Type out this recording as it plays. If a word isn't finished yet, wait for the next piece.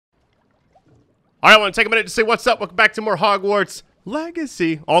All right, I want to take a minute to say what's up. Welcome back to more Hogwarts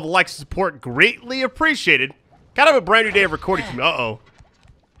Legacy. All the likes and support greatly appreciated. Kind of a brand new day of recording for me. Uh-oh.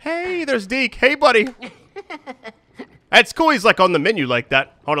 Hey, there's Deke. Hey, buddy. That's cool. He's like on the menu like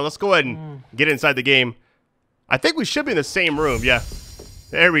that. Hold on, let's go ahead and get inside the game. I think we should be in the same room. Yeah.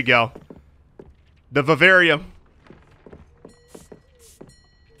 There we go. The Vivarium.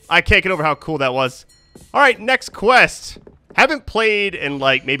 I can't get over how cool that was. All right, next quest. Haven't played in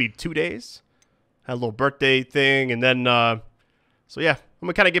like maybe 2 days. Had a little birthday thing, and then, so yeah, I'm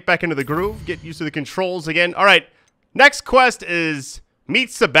gonna kind of get back into the groove, get used to the controls again. All right, next quest is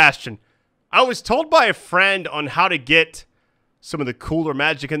meet Sebastian. I was told by a friend on how to get some of the cooler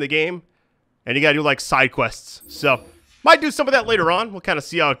magic in the game, and you gotta do like side quests. So, might do some of that later on. We'll kind of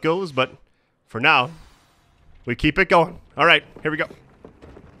see how it goes, but for now, we keep it going. All right, here we go.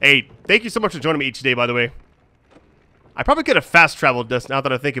 Hey, thank you so much for joining me each day, by the way. I probably could have fast traveled this now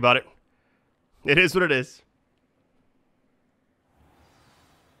that I think about it. It is what it is.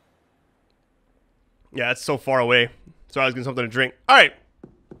 Yeah, it's so far away. Sorry, I was getting something to drink. All right.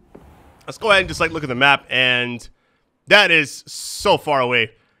 Let's go ahead and just like look at the map, and that is so far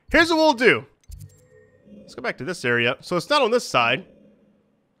away. Here's what we'll do. Let's go back to this area. So it's not on this side.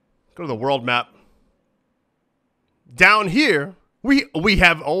 Go to the world map. Down here, we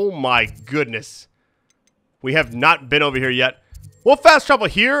have, oh my goodness. We have not been over here yet. We'll fast travel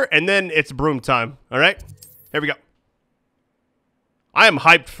here, and then it's broom time. All right? Here we go. I am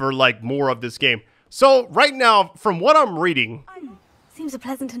hyped for, like, more of this game. So, right now, from what I'm reading... Seems a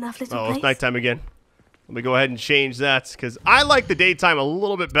pleasant enough little place. Oh, it's nighttime again. Let me go ahead and change that, because I like the daytime a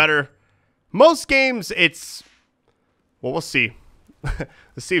little bit better. Most games, it's... Well, we'll see. Let's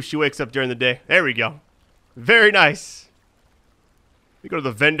see if she wakes up during the day. There we go. Very nice. We go to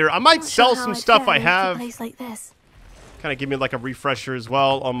the vendor. I might sell some stuff I have. Place like this. Kind of give me like a refresher as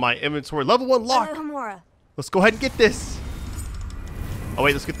well on my inventory. Level 1 lock. Hello, let's go ahead and get this. Oh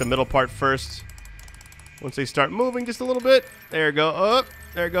wait, let's get the middle part first. Once they start moving just a little bit. There we go. Oh,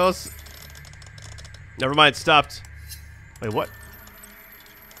 there it goes. Never mind, it stopped. Wait, what?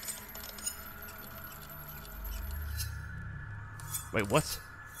 Wait, what?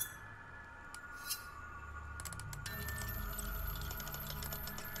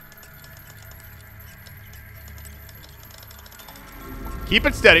 Keep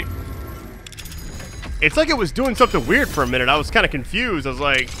it steady. It's like it was doing something weird for a minute. I was kind of confused. I was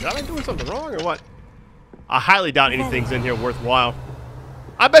like, am I doing something wrong or what? I highly doubt anything's in here worthwhile.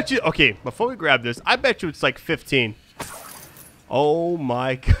 I bet you, okay, before we grab this, I bet you it's like 15. Oh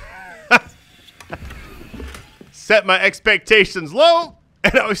my God. Set my expectations low,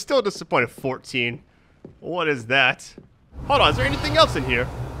 and I was still disappointed. 14. What is that? Hold on, is there anything else in here?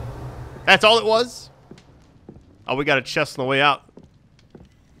 That's all it was? Oh, we got a chest on the way out.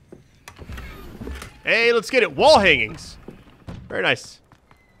 Hey, let's get it. Wall hangings. Very nice.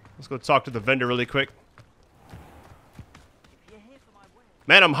 Let's go talk to the vendor really quick.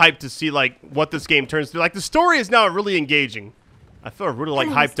 Man, I'm hyped to see, like, what this game turns to. Like, the story is now really engaging. I feel really, like,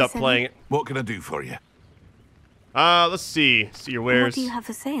 hyped up playing it. What can I do for you? Let's see. See your wares. What do you have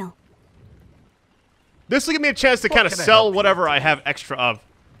for sale? This will give me a chance to kind of sell whatever I have extra of.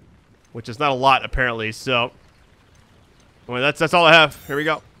 Which is not a lot, apparently, so... Well, that's all I have. Here we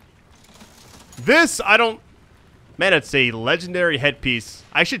go. This, I don't... Man, it's a legendary headpiece.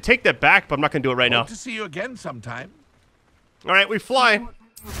 I should take that back, but I'm not going to do it right now. Hope to see you again sometime. All right, we fly.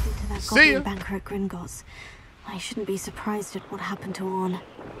 See ya. Banker at Gringotts. I shouldn't be surprised at what happened to Orn.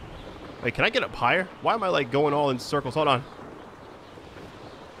 Wait, can I get up higher? Why am I, like, going all in circles? Hold on.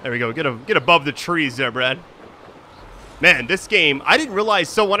 There we go. Get above the trees there, Brad. Man, this game, I didn't realize...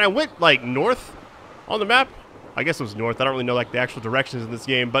 So when I went, like, north on the map... I guess it was north. I don't really know, like, the actual directions in this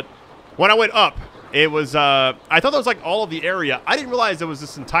game, but... When I went up, it was, I thought that was like all of the area. I didn't realize there was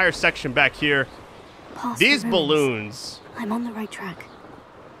this entire section back here. These balloons. I'm on the right track.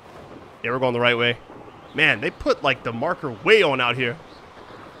 Yeah, we're going the right way. Man, they put like the marker way on out here.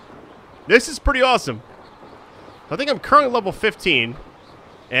 This is pretty awesome. I think I'm currently level 15.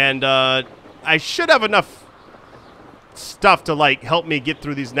 And I should have enough stuff to like help me get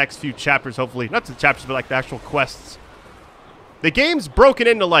through these next few chapters, hopefully. Not the chapters, but like the actual quests. The game's broken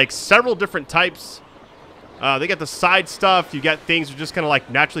into, like, several different types. They got the side stuff. You got things that just kind of,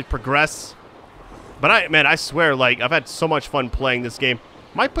 like, naturally progress. But, man, I swear, like, I've had so much fun playing this game.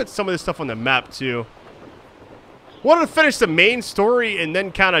 Might put some of this stuff on the map, too. Wanted to finish the main story and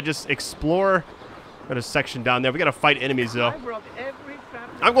then kind of just explore. Got a section down there. We got to fight enemies, though.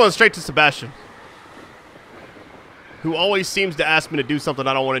 I'm going straight to Sebastian, who always seems to ask me to do something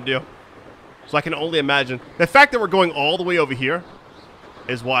I don't want to do. So I can only imagine. The fact that we're going all the way over here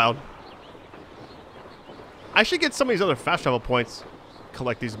is wild. I should get some of these other fast travel points.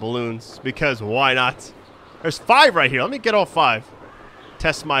 Collect these balloons, because why not? There's 5 right here. Let me get all 5.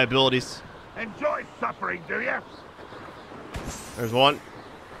 Test my abilities. Enjoy suffering, do you? There's 1.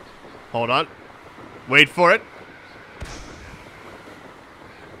 Hold on. Wait for it.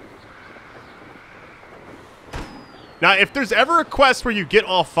 Now, if there's ever a quest where you get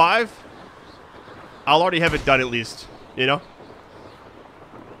all 5, I'll already have it done at least, you know?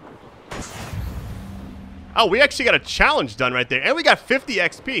 Oh, we actually got a challenge done right there. And we got 50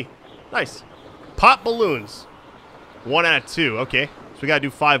 XP. Nice. Pop balloons. 1 out of 2. Okay. So we got to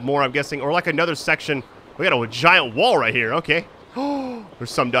do 5 more, I'm guessing. Or like another section. We got a giant wall right here. Okay. Oh,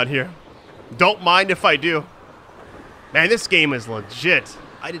 there's some done here. Don't mind if I do. Man, this game is legit.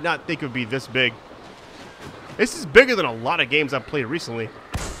 I did not think it would be this big. This is bigger than a lot of games I've played recently.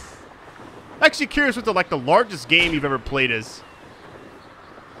 I'm actually curious what the largest game you've ever played is.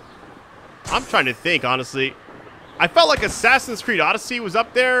 I'm trying to think, honestly. I felt like Assassin's Creed Odyssey was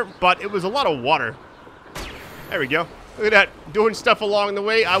up there, but it was a lot of water. There we go. Look at that. Doing stuff along the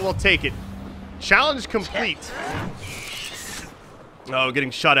way. I will take it. Challenge complete. Oh,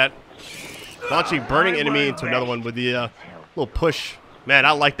 getting shot at. Launching burning enemy into another one with the little push. Man,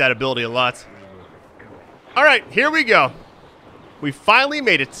 I like that ability a lot. All right, here we go. We finally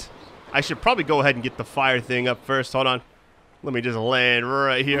made it. I should probably go ahead and get the fire thing up first. Hold on. Let me just land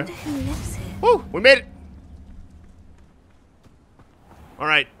right here. Woo, we made it. All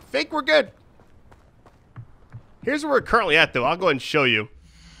right, think we're good. Here's where we're currently at, though. I'll go ahead and show you.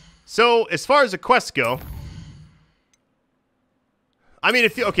 So, as far as the quests go, I mean,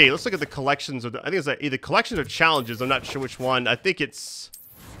 okay, let's look at the collections. I think it's either collections or challenges. I'm not sure which one. I think it's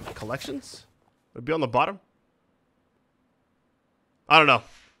collections. Would it be on the bottom? I don't know.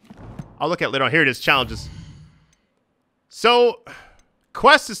 I'll look at it later on. Here it is, challenges. So,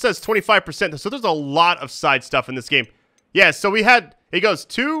 quests, it says 25%. So there's a lot of side stuff in this game. Yeah, so we had, it goes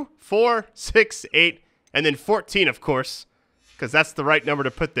 2, 4, 6, 8, and then 14, of course. Because that's the right number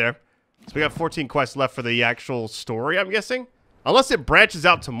to put there. So we got 14 quests left for the actual story, I'm guessing. Unless it branches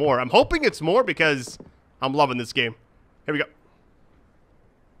out to more. I'm hoping it's more because I'm loving this game. Here we go.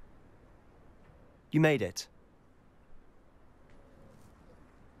 You made it.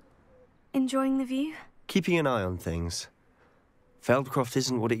 Enjoying the view? Keeping an eye on things. Feldcroft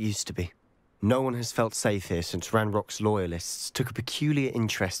isn't what it used to be. No one has felt safe here since Ranrock's loyalists took a peculiar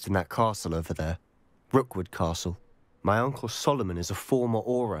interest in that castle over there. Rookwood Castle. My uncle Solomon is a former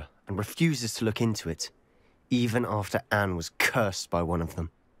Auror and refuses to look into it, even after Anne was cursed by one of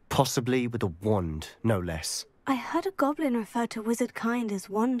them. Possibly with a wand, no less. I heard a goblin refer to wizard kind as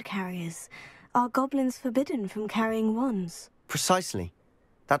wand carriers. Are goblins forbidden from carrying wands? Precisely.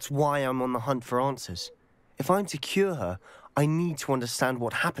 That's why I'm on the hunt for answers. If I'm to cure her, I need to understand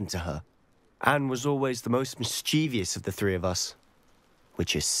what happened to her. Anne was always the most mischievous of the three of us.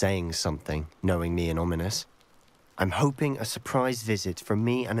 Which is saying something, knowing me and Ominous. I'm hoping a surprise visit from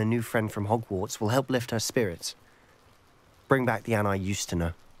me and a new friend from Hogwarts will help lift her spirits. Bring back the Anne I used to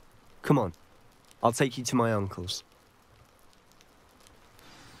know. Come on, I'll take you to my uncle's.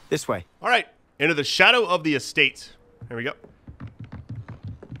 This way. All right, into the shadow of the estate. Here we go.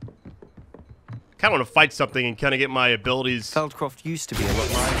 Kind of want to fight something and kind of get my abilities. Feldcroft used to be a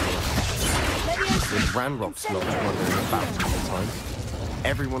lot livelier. With Ranrock's lot wandering about all the time.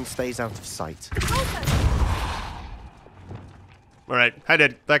 Everyone stays out of sight. All right, I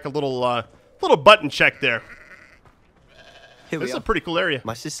did like a little button check there. Here we This is are. a pretty cool area.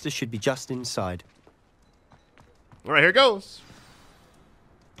 My sister should be just inside. All right, here goes.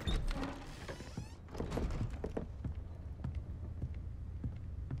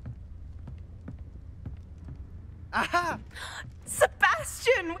 Aha!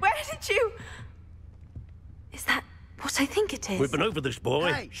 Sebastian, where did you... Is that what I think it is? We've been over this,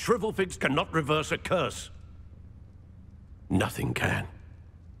 boy. Hey. Shrivelfigs cannot reverse a curse. Nothing can.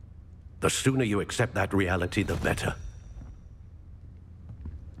 The sooner you accept that reality, the better.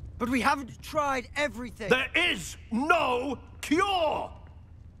 But we haven't tried everything. There is no cure!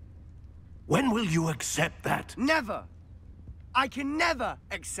 When will you accept that? Never. I can never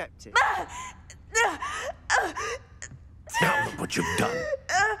accept it. Now look what you've done.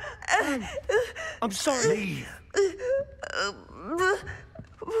 I'm sorry. Leave.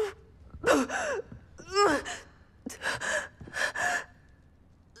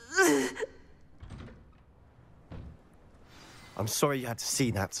 I'm sorry you had to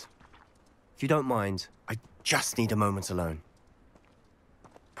see that. If you don't mind, I just need a moment alone.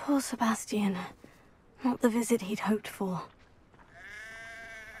 Poor Sebastian. Not the visit he'd hoped for.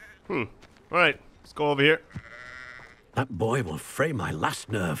 All right, let's go over here. That boy will fray my last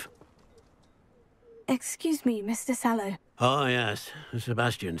nerve. Excuse me, Mr. Sallow. Oh, yes,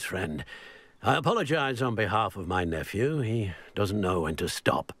 Sebastian's friend. I apologize on behalf of my nephew. He doesn't know when to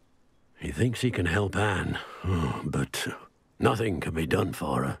stop. He thinks he can help Anne, but nothing can be done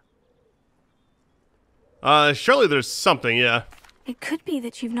for her. Surely there's something, yeah. It could be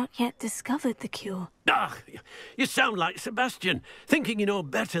that you've not yet discovered the cure. Ah, you sound like Sebastian, thinking you know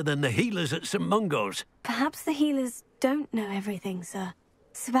better than the healers at St. Mungo's. Perhaps the healers don't know everything, sir.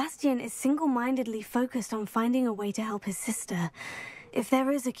 Sebastian is single-mindedly focused on finding a way to help his sister. If there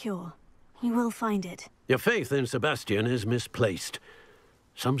is a cure, he will find it. Your faith in Sebastian is misplaced.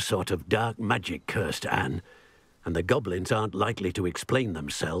 Some sort of dark magic cursed Anne, and the goblins aren't likely to explain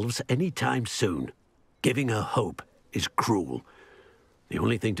themselves anytime soon. Giving her hope is cruel. The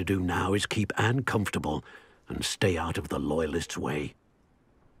only thing to do now is keep Anne comfortable and stay out of the Loyalists' way.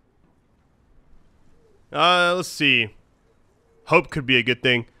 Let's see. Hope could be a good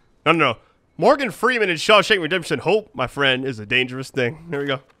thing. No. Morgan Freeman in Shawshank Redemption. Hope, my friend, is a dangerous thing. There we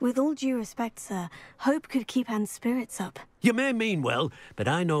go. With all due respect, sir, hope could keep Anne's spirits up. You may mean well, but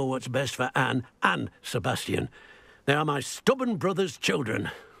I know what's best for Anne and Sebastian. They are my stubborn brother's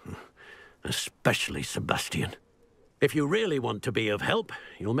children. Especially Sebastian. If you really want to be of help,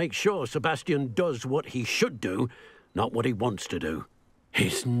 you'll make sure Sebastian does what he should do, not what he wants to do.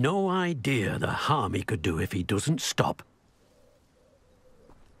 He's no idea the harm he could do if he doesn't stop.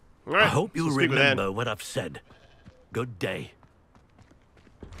 All right, I hope you'll speak with Anne. remember what I've said. Good day.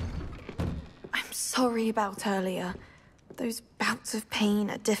 I'm sorry about earlier. Those bouts of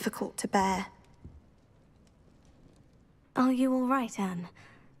pain are difficult to bear. Are you all right, Anne?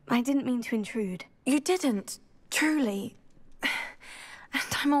 I didn't mean to intrude. You didn't, truly. And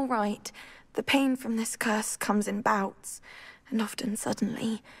I'm all right. The pain from this curse comes in bouts, and often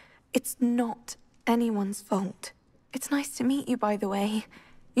suddenly. It's not anyone's fault. It's nice to meet you, by the way.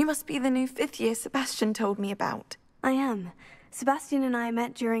 You must be the new 5th year Sebastian told me about. I am. Sebastian and I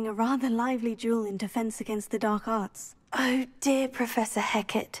met during a rather lively duel in defense against the dark arts. Oh, dear Professor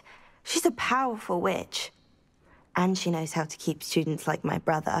Hecat. She's a powerful witch. And she knows how to keep students like my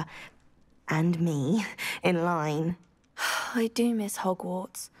brother, and me, in line. I do miss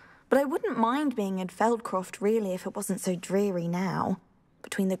Hogwarts, but I wouldn't mind being in Feldcroft, really, if it wasn't so dreary now.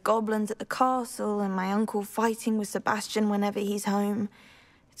 Between the goblins at the castle and my uncle fighting with Sebastian whenever he's home,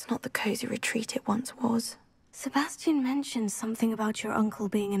 it's not the cozy retreat it once was. Sebastian mentioned something about your uncle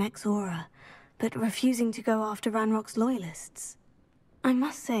being an ex-Auror, but refusing to go after Ranrock's loyalists. I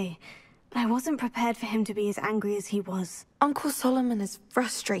must say, I wasn't prepared for him to be as angry as he was. Uncle Solomon is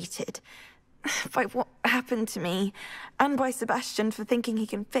frustrated by what happened to me, and by Sebastian for thinking he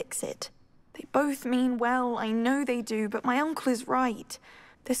can fix it. They both mean well, I know they do, but my uncle is right.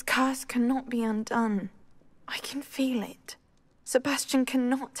 This curse cannot be undone. I can feel it. Sebastian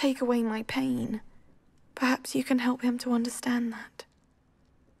cannot take away my pain. Perhaps you can help him to understand that.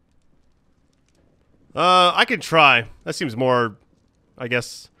 I could try. That seems more, I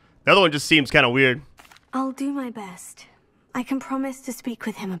guess. The other one just seems kind of weird. I'll do my best. I can promise to speak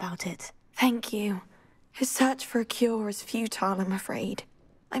with him about it. Thank you. His search for a cure is futile, I'm afraid.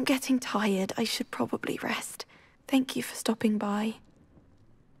 I'm getting tired. I should probably rest. Thank you for stopping by.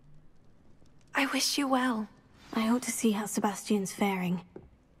 I wish you well. I ought to see how Sebastian's faring.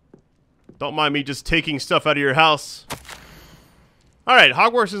 Don't mind me just taking stuff out of your house. Alright,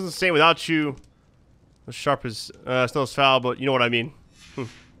 Hogwarts isn't the same without you. As sharp as Snow's foul, but you know what I mean. Alright,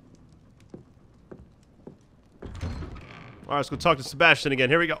 let's go talk to Sebastian again.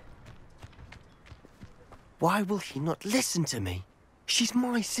 Here we go. Why will he not listen to me? She's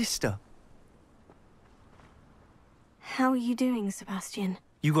my sister. How are you doing, Sebastian?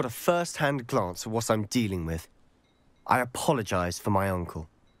 You got a first-hand glance at what I'm dealing with. I apologize for my uncle.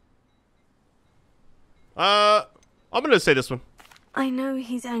 I'm gonna say this one. I know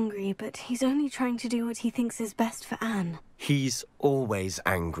he's angry, but he's only trying to do what he thinks is best for Anne. He's always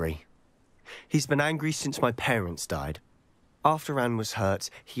angry. He's been angry since my parents died. After Anne was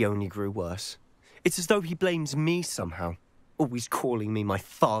hurt, he only grew worse. It's as though he blames me somehow, always calling me my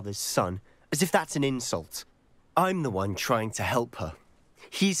father's son, as if that's an insult. I'm the one trying to help her.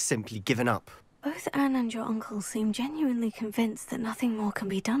 He's simply given up. Both Anne and your uncle seem genuinely convinced that nothing more can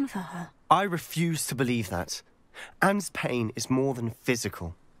be done for her. I refuse to believe that. Anne's pain is more than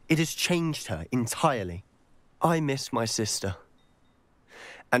physical. It has changed her entirely. I miss my sister.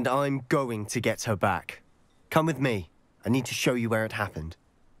 And I'm going to get her back. Come with me. I need to show you where it happened.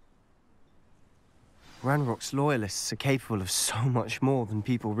 Ranrock's loyalists are capable of so much more than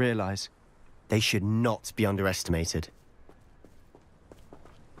people realize. They should not be underestimated.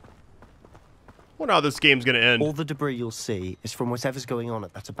 Wonder how this game's gonna end. All the debris you'll see is from whatever's going on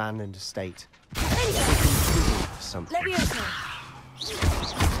at that abandoned estate. Something.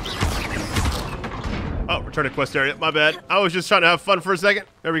 Oh, return to quest area. My bad. I was just trying to have fun for a second.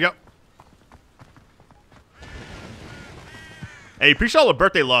 There we go. Hey, appreciate all the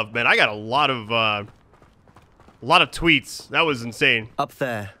birthday love, man. I got a lot of tweets. That was insane. Up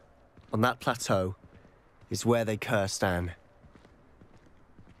there, on that plateau, is where they cursed Anne.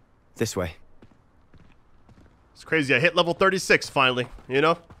 This way. It's crazy. I hit level 36 finally, you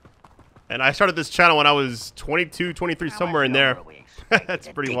know? And I started this channel when I was 22, 23, somewhere in there. That's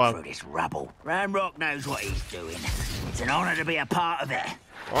pretty wild. Through this rubble. Ranrock knows what he's doing. It's an honor to be a part of it.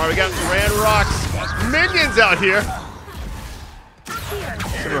 All right, we got Ranrock's minions out here.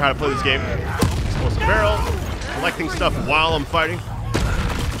 Figure out how to play this game. Explosive barrel. Collecting stuff while I'm fighting.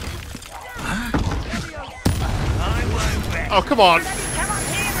 Oh, come on.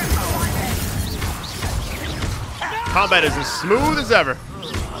 Combat is as smooth as ever.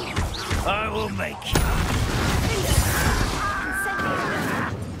 I will make you.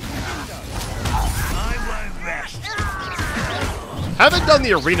 I won't rest. Haven't done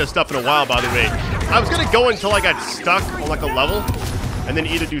the arena stuff in a while, by the way. I was gonna go until I got stuck on like a level, and then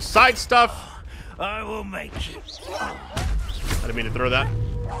either do side stuff. I will make you. I didn't mean to throw that.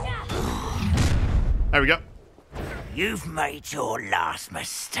 There we go. You've made your last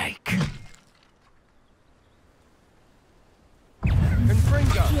mistake.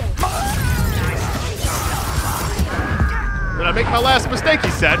 Did I make my last mistake,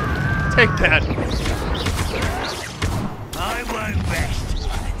 he said. Take that. I won't rest.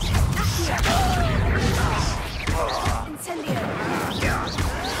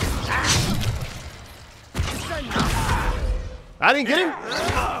 I didn't get him.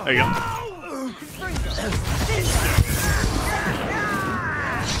 There you go.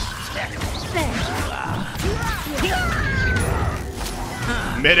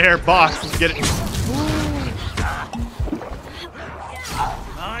 Mid-air box. Let's get it.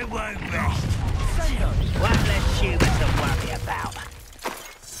 I won't rest. One less human to worry about.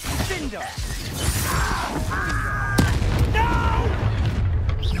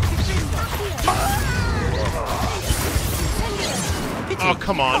 Oh,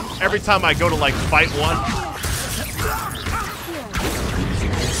 come on. Every time I go to, like, fight one.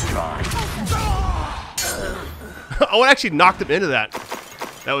 Oh, it actually knocked him into that.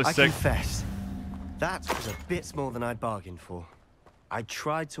 That was I sick. confess, that was a bit more than I'd bargained for. I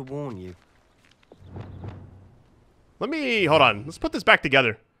tried to warn you. Hold on. Let's put this back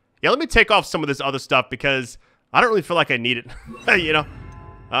together. Yeah, let me take off some of this other stuff because I don't really feel like I need it. You know?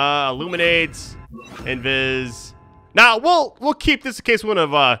 Illuminates, Invis. Now, we'll keep this in case we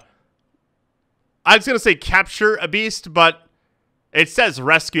want to, I was going to say capture a beast, but it says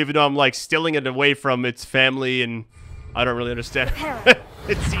rescue, even though I'm, like, stealing it away from its family, and I don't really understand.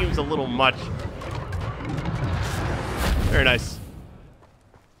 It seems a little much. Very nice.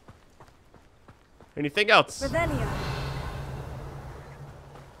 Anything else?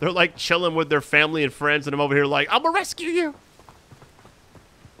 They're, like, chilling with their family and friends, and I'm over here like, I'm gonna rescue you!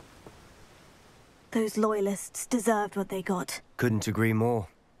 Those loyalists deserved what they got. Couldn't agree more.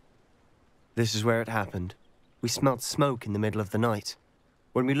 This is where it happened. We smelled smoke in the middle of the night.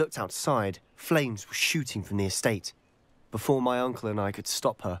 When we looked outside, flames were shooting from the estate. Before my uncle and I could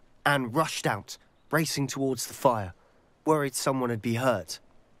stop her, Anne rushed out, racing towards the fire, worried someone had been hurt.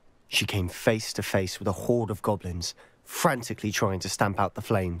 She came face to face with a horde of goblins, frantically trying to stamp out the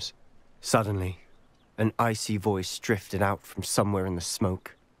flames. Suddenly, an icy voice drifted out from somewhere in the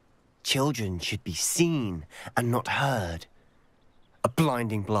smoke. Children should be seen and not heard. A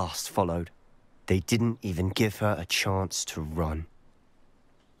blinding blast followed. They didn't even give her a chance to run.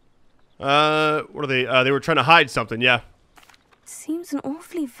 What are they? They were trying to hide something, yeah. Seems an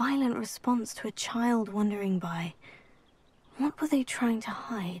awfully violent response to a child wandering by. What were they trying to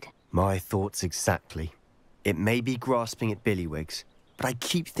hide? My thoughts exactly. It may be grasping at Billywigs, but I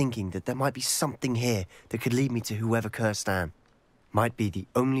keep thinking that there might be something here that could lead me to whoever cursed Anne. Might be the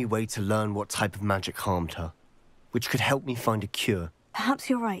only way to learn what type of magic harmed her, which could help me find a cure. Perhaps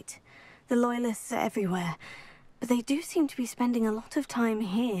you're right. The loyalists are everywhere, but they do seem to be spending a lot of time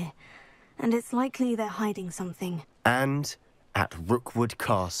here, and it's likely they're hiding something. And at Rookwood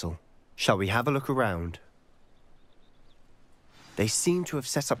Castle. Shall we have a look around? They seem to have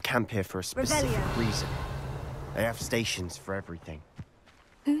set up camp here for a specific reason. They have stations for everything.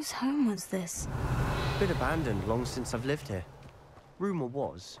 Whose home was this? Been abandoned long since I've lived here. Rumour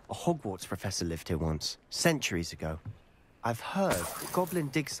was, a Hogwarts professor lived here once, centuries ago. I've heard goblin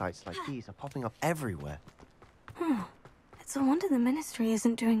dig sites like these are popping up everywhere. It's a wonder the Ministry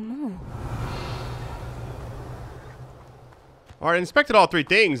isn't doing more. Alright, inspected all 3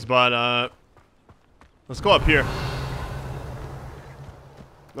 things, but let's go up here.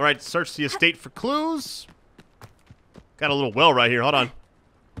 Alright, search the estate for clues. Got a little well right here. Hold on.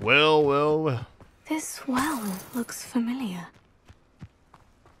 Well. This well looks familiar.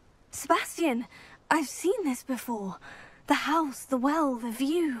 Sebastian, I've seen this before. The house, the well, the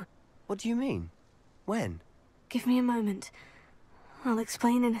view. What do you mean? When? Give me a moment. I'll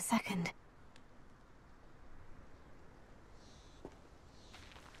explain in a second.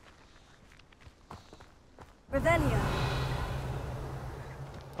 Revelio.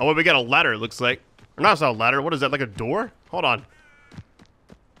 Oh, wait, we got a ladder, it looks like. Or not, it's not a ladder. What is that, like a door? Hold on.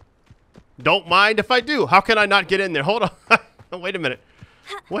 Don't mind if I do. How can I not get in there? Hold on. Oh, wait a minute.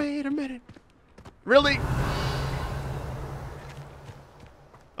 Wait a minute. Really?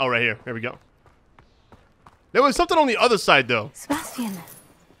 Oh, right here. Here we go. There was something on the other side, though. Sebastian,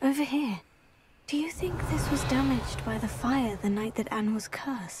 over here. Do you think this was damaged by the fire the night that Anne was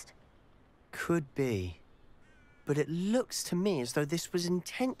cursed? Could be. But it looks to me as though this was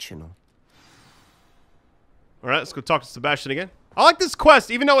intentional. All right, let's go talk to Sebastian again. I like this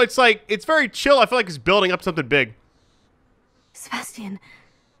quest, even though it's like, it's very chill. I feel like it's building up something big. Sebastian,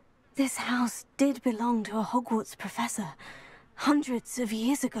 this house did belong to a Hogwarts professor hundreds of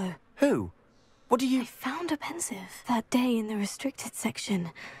years ago. Who? What do you... I found a pensive that day in the restricted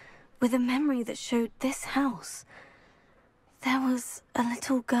section with a memory that showed this house. There was a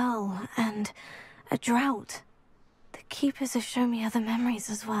little girl and a drought. The keepers have shown me other memories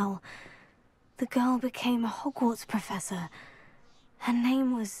as well. The girl became a Hogwarts professor. Her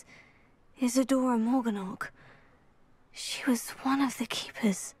name was Isadora Morganach. She was one of the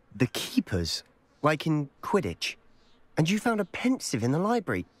keepers. The keepers? Like in Quidditch? And you found a pensive in the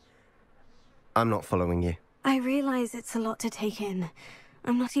library? I'm not following you. I realize it's a lot to take in.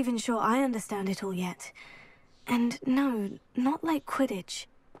 I'm not even sure I understand it all yet. And no, not like Quidditch.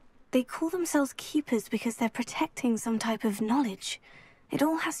 They call themselves keepers because they're protecting some type of knowledge. It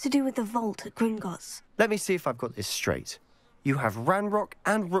all has to do with the vault at Gringotts. Let me see if I've got this straight. You have Ranrock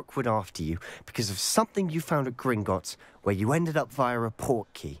and Rookwood after you because of something you found at Gringotts where you ended up via a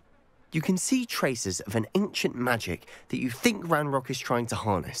port key. You can see traces of an ancient magic that you think Ranrock is trying to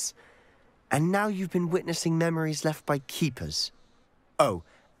harness. And now you've been witnessing memories left by keepers. Oh,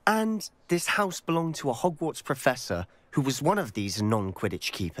 and this house belonged to a Hogwarts professor who was one of these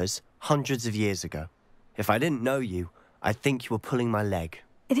non-Quidditch keepers hundreds of years ago. If I didn't know you, I'd think you were pulling my leg.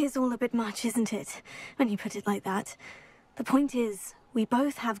 It is all a bit much, isn't it, when you put it like that? The point is, we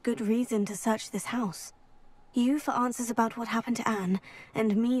both have good reason to search this house. You for answers about what happened to Anne,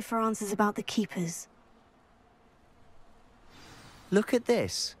 and me for answers about the keepers. Look at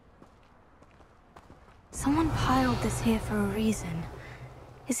this. Someone piled this here for a reason.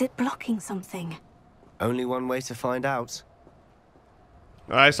 Is it blocking something? Only one way to find out.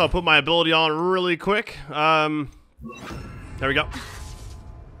 Alright, so I'll put my ability on really quick. There we go.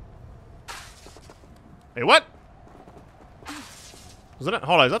 Hey, what? Was that?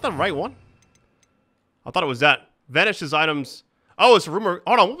 Hold on, is that the right one? I thought it was that. Vanishes items. Oh, it's a rumor.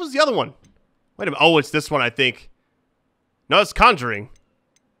 Hold on, what was the other one? Wait a minute. Oh, it's this one, I think. No, it's conjuring.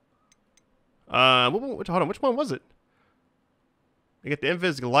 Hold on, which one was it? I get the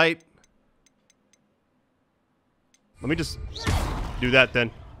invis light. Let me just do that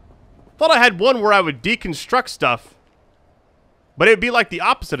then. Thought I had one where I would deconstruct stuff. But it'd be like the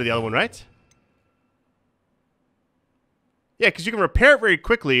opposite of the other one, right? Yeah, because you can repair it very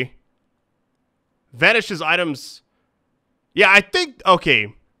quickly. Vanishes items. Yeah, I think,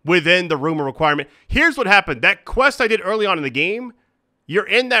 okay, within the rumor requirement. Here's what happened. That quest I did early on in the game, you're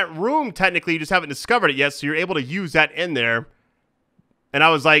in that room technically, you just haven't discovered it yet, so you're able to use that in there. And I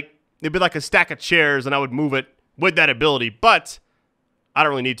was like, it'd be like a stack of chairs, and I would move it with that ability, but I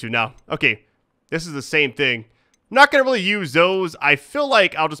don't really need to now. Okay, this is the same thing. I'm not going to really use those. I feel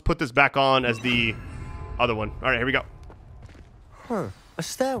like I'll just put this back on as the other one. All right, here we go. Huh, a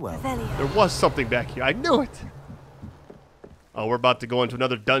stairwell. There was something back here. I knew it. Oh, we're about to go into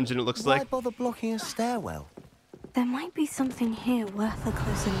another dungeon, it looks like. Why bother blocking a stairwell? There might be something here worth a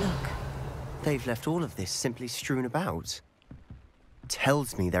closer look. They've left all of this simply strewn about.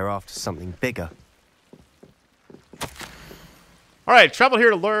 Tells me they're after something bigger. All right, travel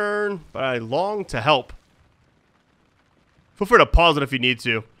here to learn, but I long to help. Feel free to pause it if you need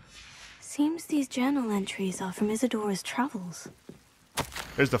to. Seems these journal entries are from Isadora's travels.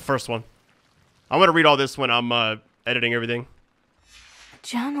 Here's the first one. I'm going to read all this when I'm editing everything. A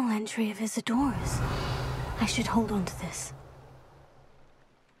journal entry of Isadora's. I should hold on to this.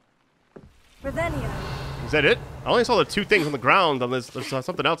 Revelio. Is that it? I only saw the two things on the ground unless there's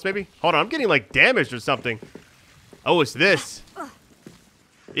something else maybe. Hold on, I'm getting like damaged or something. Oh, it's this.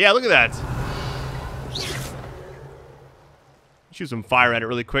 Yeah, look at that. Shoot some fire at it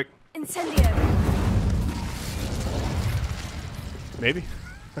really quick. Incendio. Maybe.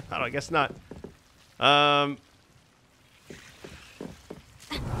 I guess not. Let's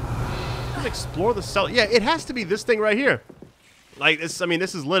explore the cell. Yeah, it has to be this thing right here. Like this. I mean,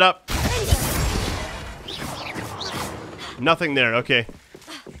 this is lit up. Nothing there. Okay.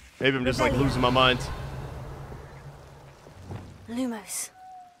 Maybe I'm just like losing my mind. Lumos.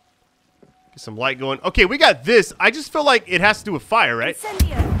 Get some light going. Okay, we got this. I just feel like it has to do with fire, right?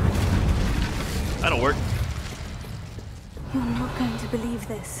 Incendio. That'll work. You're not going to believe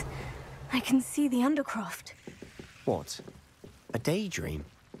this. I can see the Undercroft. What? A daydream?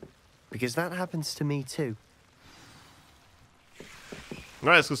 Because that happens to me too. All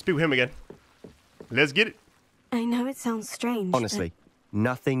right, let's go speak with him again. Let's get it. I know it sounds strange. Honestly,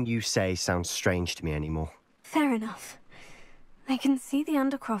 nothing you say sounds strange to me anymore. Fair enough. I can see the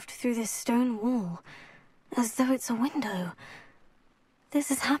Undercroft through this stone wall, as though it's a window. This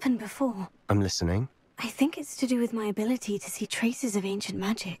has happened before. I'm listening. I think it's to do with my ability to see traces of ancient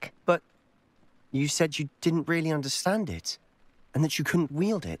magic. But you said you didn't really understand it, and that you couldn't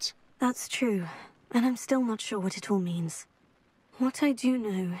wield it. That's true, and I'm still not sure what it all means. What I do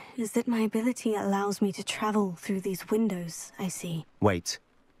know is that my ability allows me to travel through these windows I see. Wait.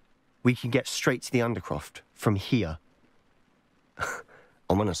 We can get straight to the Undercroft from here.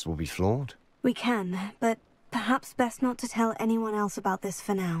 Ominous will be flawed. We can, but perhaps best not to tell anyone else about this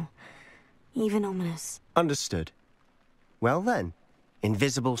for now. Even Ominous. Understood. Well then,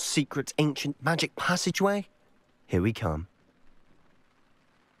 invisible, secret, ancient magic passageway? Here we come.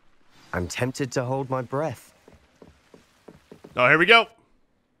 I'm tempted to hold my breath. Oh, here we go. I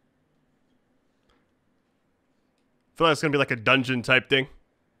feel like it's gonna be like a dungeon type thing.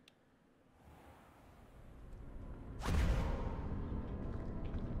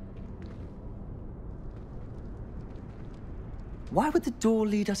 Why would the door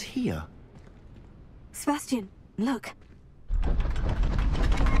lead us here? Sebastian, look.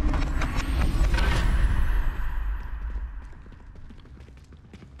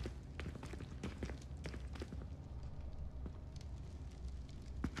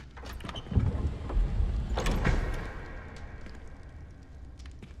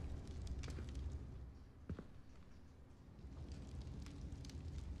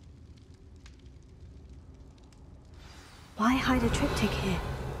 Why hide a triptych here?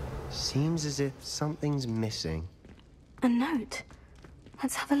 Seems as if something's missing. A note.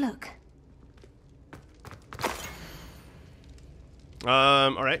 Let's have a look.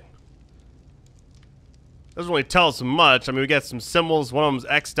 All right. Doesn't really tell us much. I mean, we got some symbols. One of them's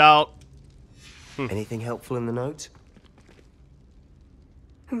X'd out. Anything helpful in the note?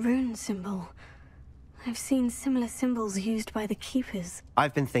 A rune symbol. I've seen similar symbols used by the keepers.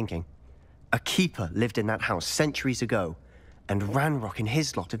 I've been thinking. A keeper lived in that house centuries ago, and Ranrock and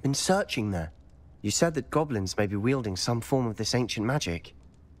his lot have been searching there. You said that goblins may be wielding some form of this ancient magic.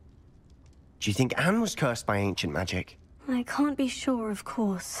 Do you think Anne was cursed by ancient magic? I can't be sure, of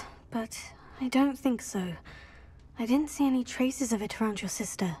course, but I don't think so. I didn't see any traces of it around your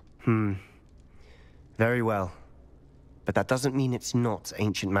sister. Very well. But that doesn't mean it's not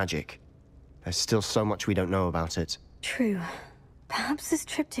ancient magic. There's still so much we don't know about it. True. Perhaps this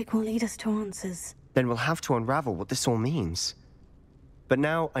triptych will lead us to answers. Then we'll have to unravel what this all means. But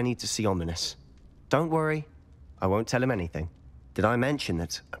now I need to see Ominous. Don't worry, I won't tell him anything. Did I mention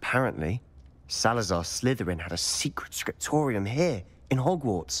that, apparently, Salazar Slytherin had a secret scriptorium here, in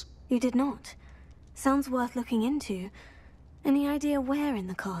Hogwarts? You did not. Sounds worth looking into. Any idea where in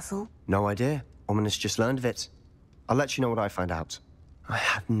the castle? No idea. Ominous just learned of it. I'll let you know what I find out. I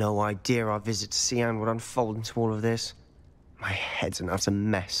had no idea our visit to Cian would unfold into all of this. My head's an utter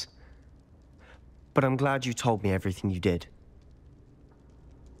mess. But I'm glad you told me everything you did.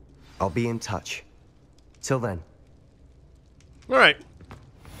 I'll be in touch. Till then. All right.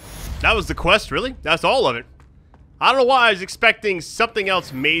 That was the quest, really? That's all of it. I don't know why I was expecting something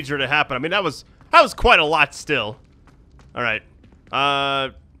else major to happen. I mean, that was quite a lot still. All right.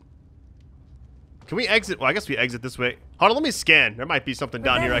 Can we exit? Well, I guess we exit this way. Hold on, let me scan. There might be something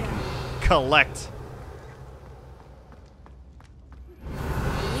down here I can collect.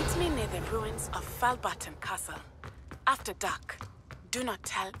 Meet me near the ruins of Falbaton Castle. After dark. Do not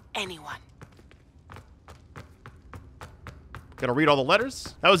tell anyone. Gonna read all the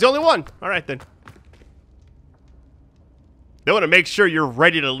letters? That was the only one. All right, then. They want to make sure you're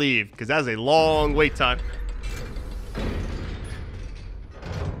ready to leave, because that's a long wait time.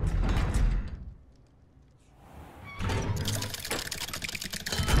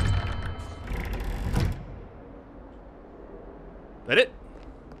 That it?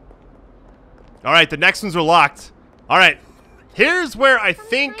 All right, the next ones are locked. All right, here's where I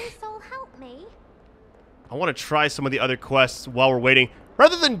think I want to try some of the other quests while we're waiting,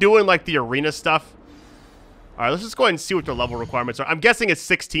 rather than doing like the arena stuff. All right, let's just go ahead and see what their level requirements are. I'm guessing it's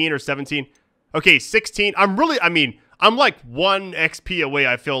 16 or 17. Okay, 16. I'm like 1 XP away,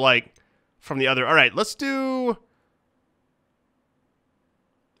 I feel like, from the other. All right, let's do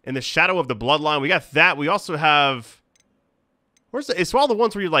In the Shadow of the Bloodline. We got that. We also have, where's the, it's all the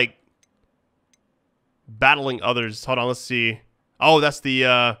ones where you're like battling others. Hold on, let's see. Oh, that's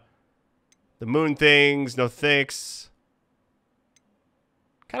the moon things. No thanks.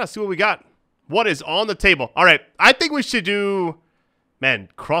 Kind of see what we got. What is on the table? All right, I think we should do, man,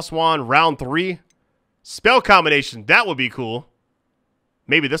 Cross Wand round 3. Spell combination. That would be cool.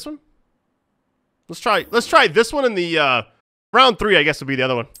 Maybe this one? Let's try this one in the round 3, I guess would be the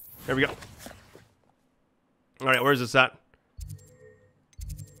other one. There we go. All right, where's this at?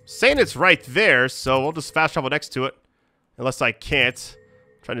 Saying it's right there, so we'll just fast travel next to it. Unless I can't.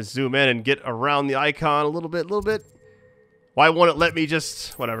 I'm trying to zoom in and get around the icon a little bit. Why won't it let me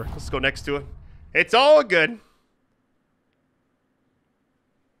just, whatever. Let's go next to it. It's all good.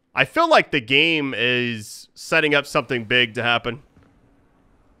 I feel like the game is setting up something big to happen.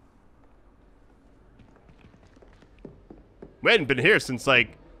 We hadn't been here since,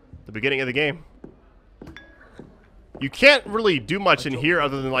 like, the beginning of the game. You can't really do much in here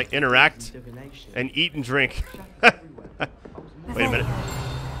other than, like, interact and eat and drink. Wait a minute.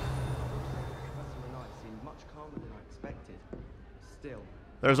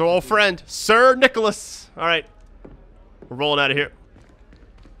 There's our old friend, Sir Nicholas. All right. We're rolling out of here.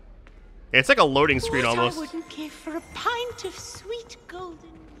 Yeah, it's like a loading screen almost. I wouldn't give for a pint of sweet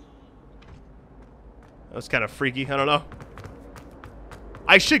golden. That was kind of freaky. I don't know.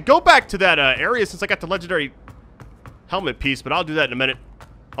 I should go back to that area since I got the legendary helmet piece, but I'll do that in a minute.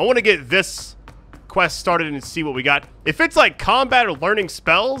 I want to get this quest started and see what we got. If it's like combat or learning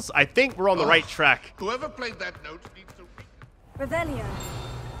spells, I think we're on the right track. Whoever played that note needs to... Revelio.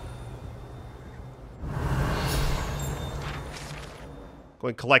 Go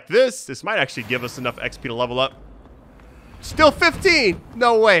and collect this. This might actually give us enough XP to level up. Still 15.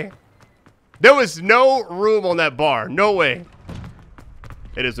 No way. There was no room on that bar. No way.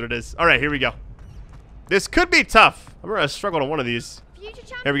 It is what it is. All right, here we go. This could be tough. I'm going to struggle on one of these.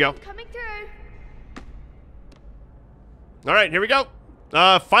 Here we go. Coming through. All right, here we go.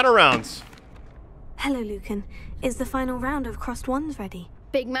 Final rounds. Hello, Lucan. Is the final round of Crossed Wands ready?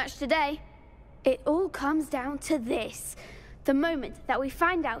 Big match today. It all comes down to this. The moment that we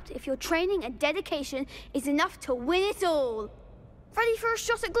find out if your training and dedication is enough to win it all. Ready for a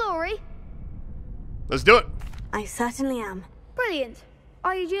shot at glory? Let's do it. I certainly am. Brilliant.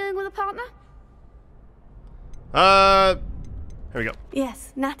 Are you dealing with a partner? Here we go.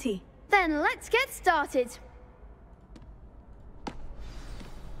 Yes, Natty. Then let's get started.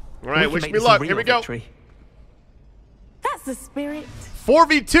 All right, wish me luck. Here we go. Victory. That's the spirit.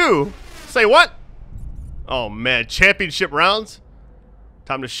 4v2. Say what? Oh, man. Championship rounds.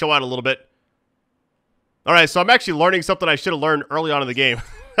 Time to show out a little bit. All right, so I'm actually learning something I should have learned early on in the game.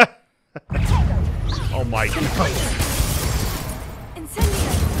 Oh, my God.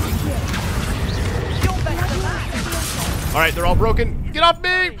 All right, they're all broken. Get off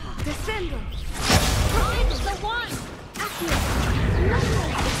me!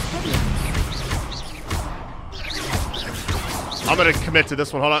 I'm going to commit to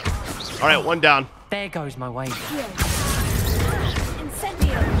this one. Hold on. All right, one down. There goes my way. Come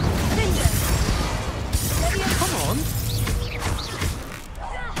on.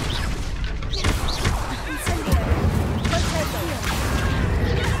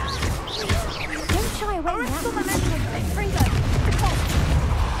 Don't shy away now.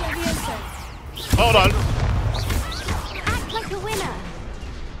 Hold on. Act like a winner.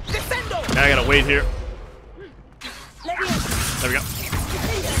 Now I got to wait here. There we go.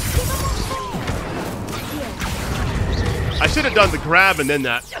 I should have done the grab and then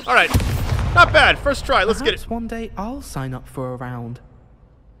that. All right. Not bad. First try. Let's get it. One day I'll sign up for a round.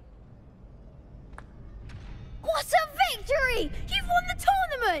 What a victory! You've won the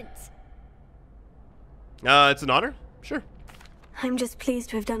tournament! It's an honor. Sure. I'm just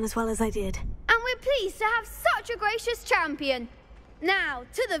pleased to have done as well as I did. And we're pleased to have such a gracious champion. Now,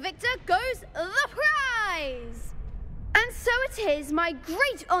 to the victor goes the prize! And so it is my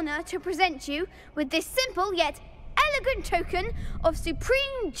great honor to present you with this simple yet elegant token of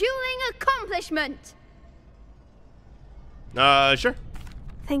supreme dueling accomplishment. Sure.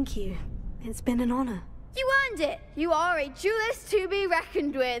 Thank you. It's been an honor. You earned it. You are a duelist to be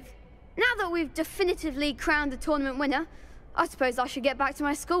reckoned with. Now that we've definitively crowned the tournament winner, I suppose I should get back to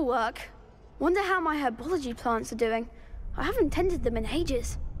my schoolwork. Wonder how my herbology plants are doing. I haven't tended them in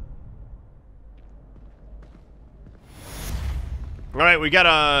ages. Alright, we got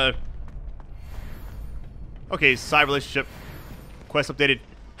a... Okay, side relationship. Quest updated.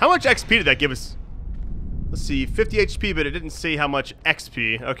 How much XP did that give us? Let's see, 50 HP, but it didn't say how much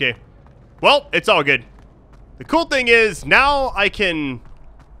XP. Okay. Well, it's all good. The cool thing is, now I can...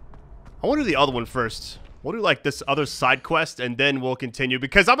 I want to do the other one first. We'll do, like, this other side quest, and then we'll continue,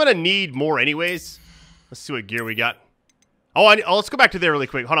 because I'm going to need more anyways. Let's see what gear we got. Oh, let's go back to there really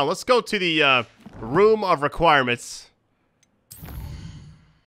quick. Hold on, let's go to the room of requirements.